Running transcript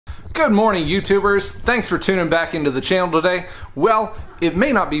Good morning, YouTubers. Thanks for tuning back into the channel today. Well, it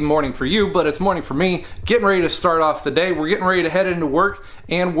may not be morning for you, but it's morning for me. Getting ready to start off the day. We're getting ready to head into work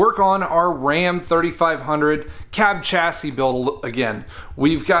and work on our Ram 3500 cab chassis build again.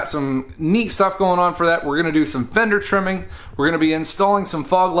 We've got some neat stuff going on for that. We're going to do some fender trimming. We're going to be installing some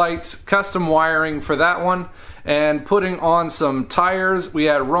fog lights, custom wiring for that one, and putting on some tires. We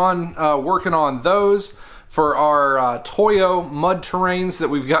had Ron working on those for our Toyo mud terrains that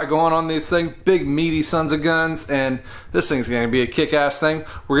we've got going on these things. Big meaty sons of guns, and this thing's gonna be a kick-ass thing.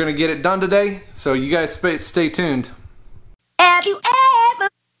 We're gonna get it done today, so you guys stay tuned. Have you ever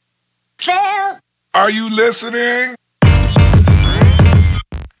felt? Are you listening?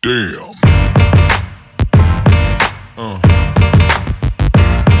 Damn.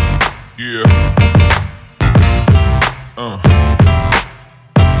 Yeah.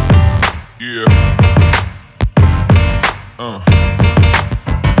 Yeah.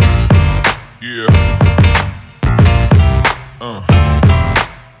 Yeah.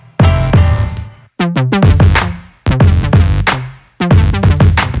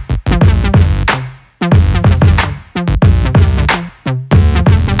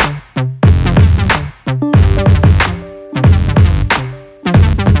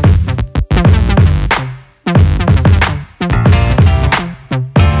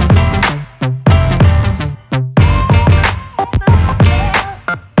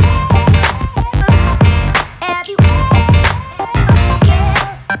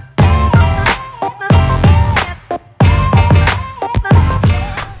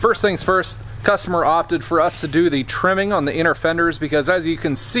 First things first, customer opted for us to do the trimming on the inner fenders because, as you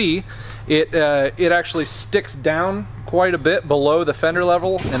can see, it actually sticks down quite a bit below the fender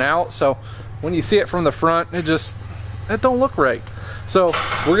level and out. So when you see it from the front, it don't look right. So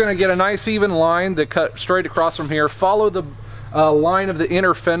we're gonna get a nice even line that cut straight across from here. Follow the line of the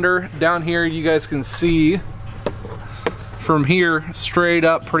inner fender down here. You guys can see from here straight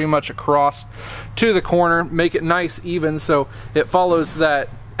up pretty much across to the corner. Make it nice even so it follows that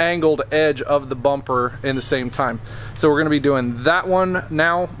angled edge of the bumper in the same time. So we're going to be doing that one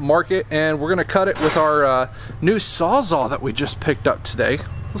now, mark it, and we're going to cut it with our new Sawzall that we just picked up today.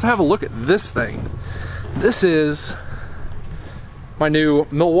 Let's have a look at this thing. This is my new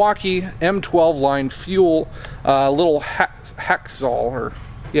Milwaukee M12 line fuel little Hackzaw,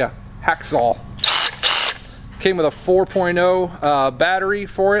 Hackzaw. Came with a 4.0 battery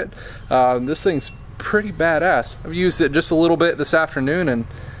for it. This thing's pretty badass. I've used it just a little bit this afternoon, and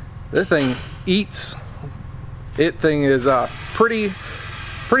this thing eats. It thing is pretty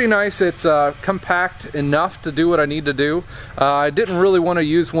nice. It's compact enough to do what I need to do. I didn't really want to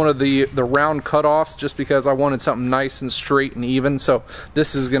use one of the round cutoffs just because I wanted something nice and straight and even. So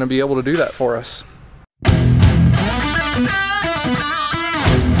this is going to be able to do that for us.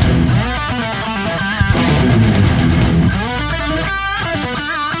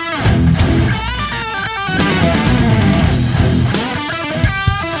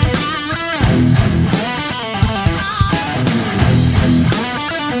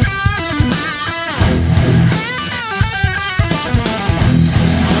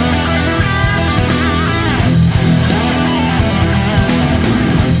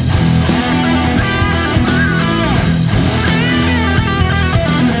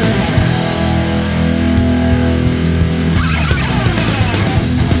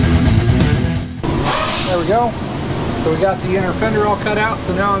 So we got the inner fender all cut out,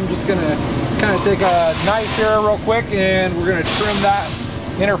 so now I'm just gonna kind of take a knife here real quick and we're gonna trim that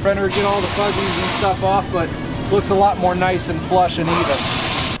inner fender, get all the fuzzies and stuff off, but looks a lot more nice and flush and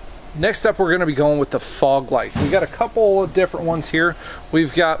even. Next up, we're gonna be going with the fog lights. We got a couple of different ones here.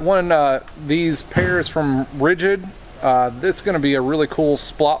 We've got one, these pairs from Rigid. It's going to be a really cool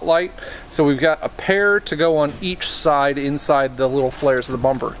spotlight. So we've got a pair to go on each side inside the little flares of the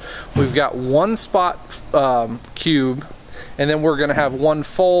bumper. We've got one spot cube, and then we're going to have one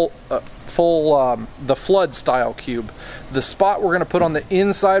full the flood style cube. The spot we're going to put on the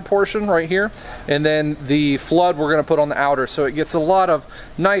inside portion right here, and then the flood we're going to put on the outer, so it gets a lot of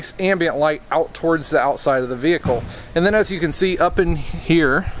nice ambient light out towards the outside of the vehicle. And then, as you can see up in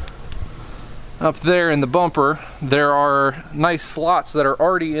here, up there in the bumper, there are nice slots that are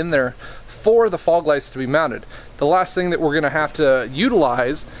already in there for the fog lights to be mounted. The last thing that we're going to have to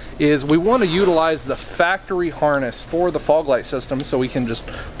utilize is we want to utilize the factory harness for the fog light system, so we can just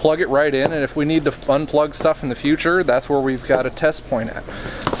plug it right in, and if we need to unplug stuff in the future, that's where we've got a test point at.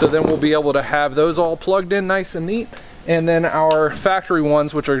 So then we'll be able to have those all plugged in nice and neat, and then our factory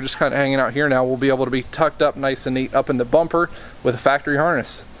ones, which are just kind of hanging out here now, will be able to be tucked up nice and neat up in the bumper with a factory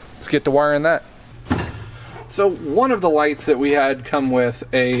harness. Let's get to wiring that. So one of the lights that we had come with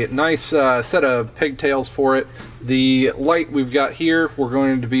a nice set of pigtails for it. The light we've got here, we're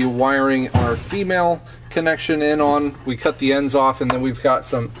going to be wiring our female connection in on. We cut the ends off, and then we've got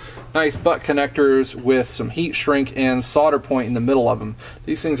some nice butt connectors with some heat shrink and solder point in the middle of them.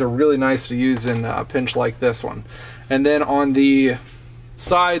 These things are really nice to use in a pinch like this one. And then on the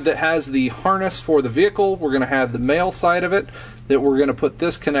side that has the harness for the vehicle, we're going to have the male side of it that we're going to put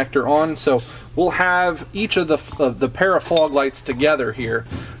this connector on. So we'll have each of the pair of fog lights together here,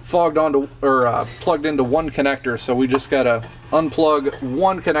 fogged onto or plugged into one connector. So we just got to unplug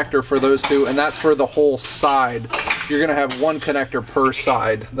one connector for those two, and that's for the whole side. You're going to have one connector per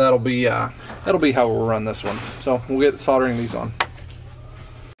side. That'll be how we'll run this one. So we'll get soldering these on.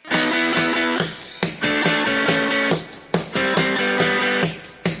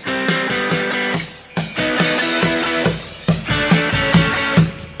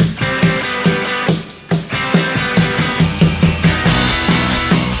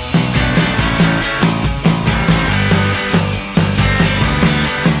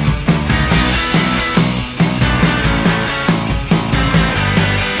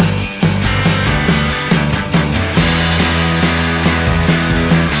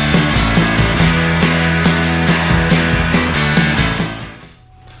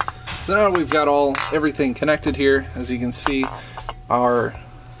 So now we've got everything connected here. As you can see, our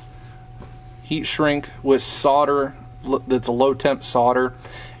heat shrink with solder, that's a low temp solder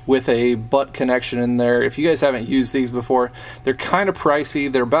with a butt connection in there. If you guys haven't used these before, they're kind of pricey.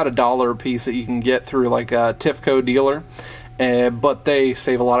 They're about $1 a piece that you can get through like a Tifco dealer, but they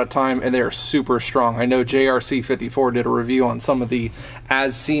save a lot of time and they're super strong. I know JRC54 did a review on some of the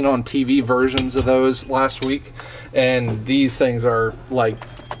as seen on TV versions of those last week, and these things are like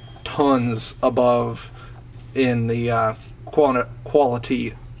tons above in the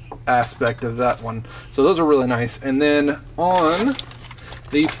quality aspect of that one. So those are really nice. And then on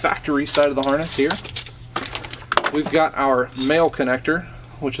the factory side of the harness here, we've got our male connector,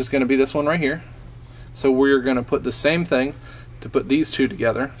 which is going to be this one right here. So we're going to put the same thing to put these two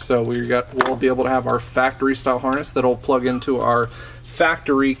together. So we'll be able to have our factory style harness that'll plug into our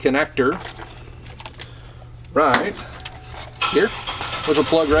factory connector right here, which will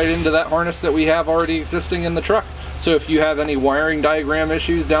plug right into that harness that we have already existing in the truck. So if you have any wiring diagram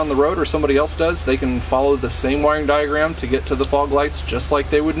issues down the road, or somebody else does, they can follow the same wiring diagram to get to the fog lights just like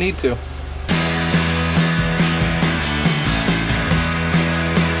they would need to.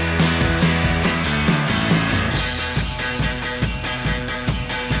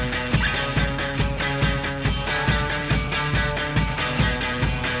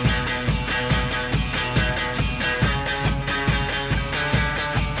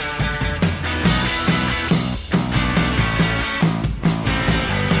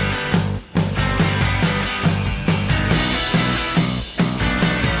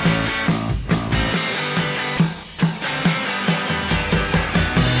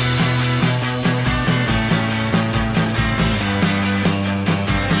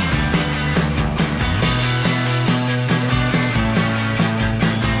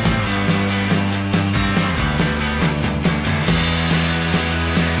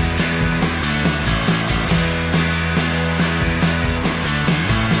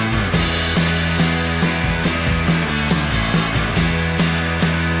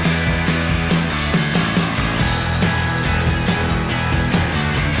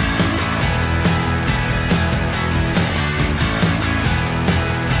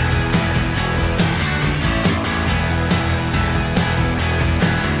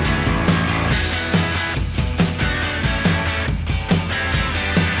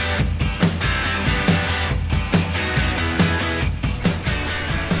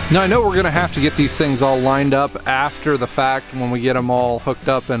 Now I know we're gonna have to get these things all lined up after the fact when we get them all hooked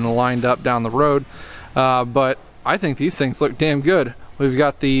up and lined up down the road, but I think these things look damn good. We've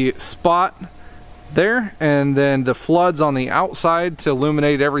got the spot there, and then the floods on the outside to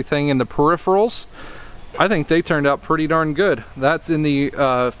illuminate everything in the peripherals. I think they turned out pretty darn good. That's in the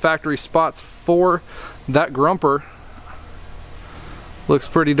factory spots for that Grumper. Looks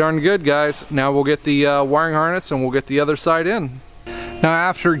pretty darn good, guys. Now we'll get the wiring harness and we'll get the other side in. Now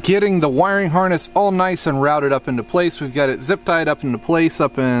after getting the wiring harness all nice and routed up into place, we've got it zip tied up into place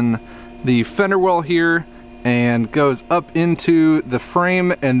up in the fender well here, and goes up into the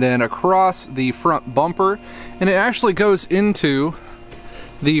frame and then across the front bumper, and it actually goes into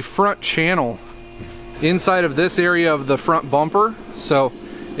the front channel inside of this area of the front bumper. So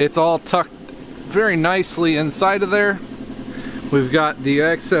it's all tucked very nicely inside of there. We've got the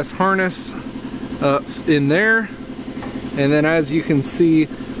excess harness in there. And then as you can see,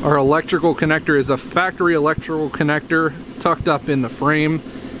 Our electrical connector is a factory electrical connector tucked up in the frame,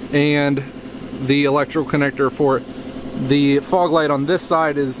 and the electrical connector for the fog light on this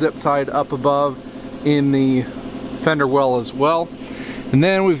side is zip tied up above in the fender well as well. And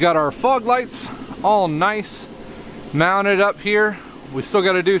then we've got our fog lights all nice mounted up here. We still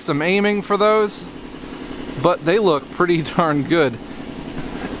got to do some aiming for those, but they look pretty darn good.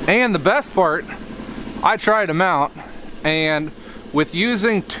 And the best part, I tried them out, and with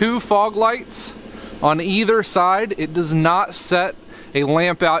using 2 fog lights on either side, it does not set a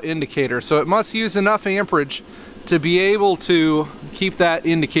lamp out indicator, so it must use enough amperage to be able to keep that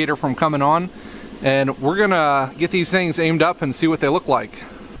indicator from coming on. And we're gonna get these things aimed up and see what they look like.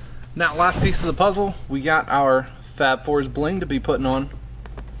 Now, last piece of the puzzle, we got our Fab 4's bling to be putting on.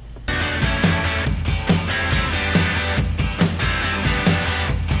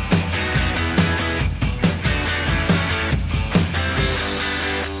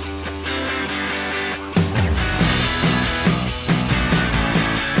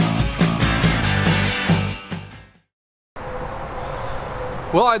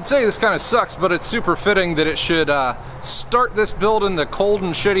 Well, I'd say this kind of sucks, but it's super fitting that it should start this build in the cold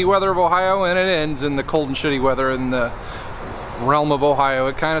and shitty weather of Ohio, and it ends in the cold and shitty weather in the realm of Ohio.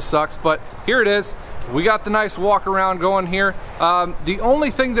 It kind of sucks, but here it is. We got the nice walk around going here. The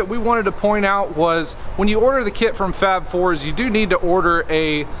only thing that we wanted to point out was when you order the kit from Fab 4s, you do need to order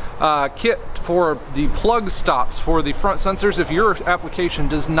a kit for the plug stops for the front sensors if your application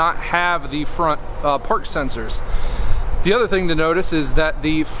does not have the front park sensors. The other thing to notice is that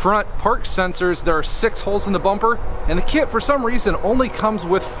the front park sensors, there are 6 holes in the bumper, and the kit for some reason only comes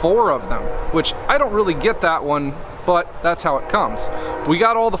with 4 of them, which I don't really get that one, but that's how it comes. We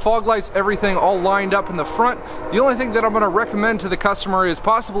got all the fog lights, everything all lined up in the front. The only thing that I'm going to recommend to the customer is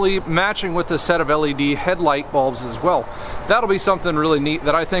possibly matching with a set of LED headlight bulbs as well. That'll be something really neat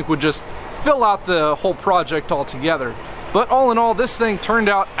that I think would just fill out the whole project altogether. But all in all, this thing turned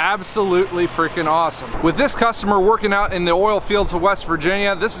out absolutely freaking awesome. With this customer working out in the oil fields of West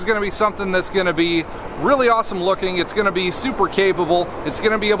Virginia, this is gonna be something that's gonna be really awesome looking. It's gonna be super capable. It's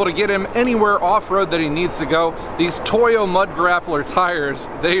gonna be able to get him anywhere off-road that he needs to go. These Toyo mud grappler tires,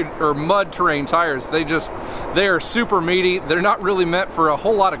 or mud terrain tires, they are super meaty. They're not really meant for a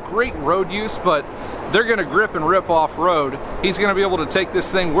whole lot of great road use, but they're gonna grip and rip off-road. He's gonna be able to take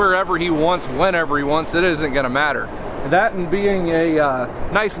this thing wherever he wants, whenever he wants. It isn't gonna matter. That and being a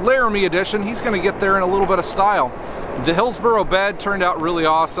nice Laramie edition, he's going to get there in a little bit of style. The Hillsborough bed turned out really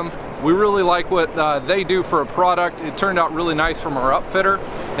awesome. We really like what they do for a product. It turned out really nice from our upfitter.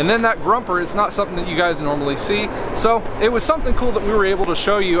 And then that Grumper is not something that you guys normally see. So it was something cool that we were able to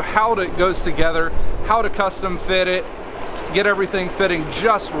show you how it goes together, how to custom fit it, get everything fitting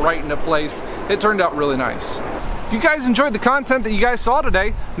just right into place. It turned out really nice. If you guys enjoyed the content that you guys saw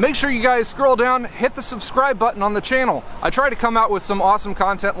today, make sure you guys scroll down, hit the subscribe button on the channel. I try to come out with some awesome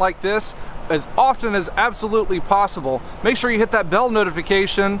content like this as often as absolutely possible. Make sure you hit that bell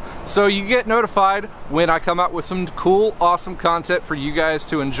notification so you get notified when I come out with some cool, awesome content for you guys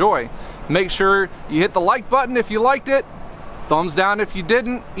to enjoy. Make sure you hit the like button if you liked it, thumbs down if you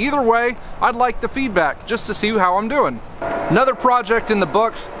didn't. Either way, I'd like the feedback just to see how I'm doing. Another project in the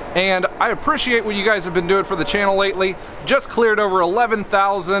books, and I appreciate what you guys have been doing for the channel lately. Just cleared over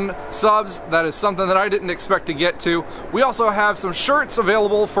 11,000 subs. That is something that I didn't expect to get to. We also have some shirts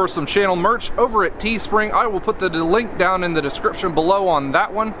available for some channel merch over at Teespring. I will put the link down in the description below on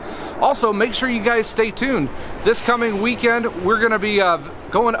that one. Also, make sure you guys stay tuned. This coming weekend, we're going to be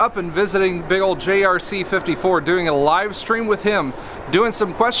going up and visiting big old JRC54, doing a live stream with him, doing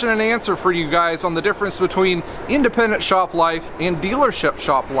some question and answer for you guys on the difference between independent shop life and dealership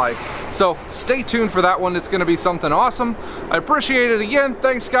shop life. So stay tuned for that one. It's going to be something awesome. I appreciate it again.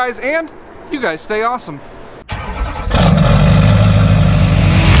 Thanks guys, and you guys stay awesome.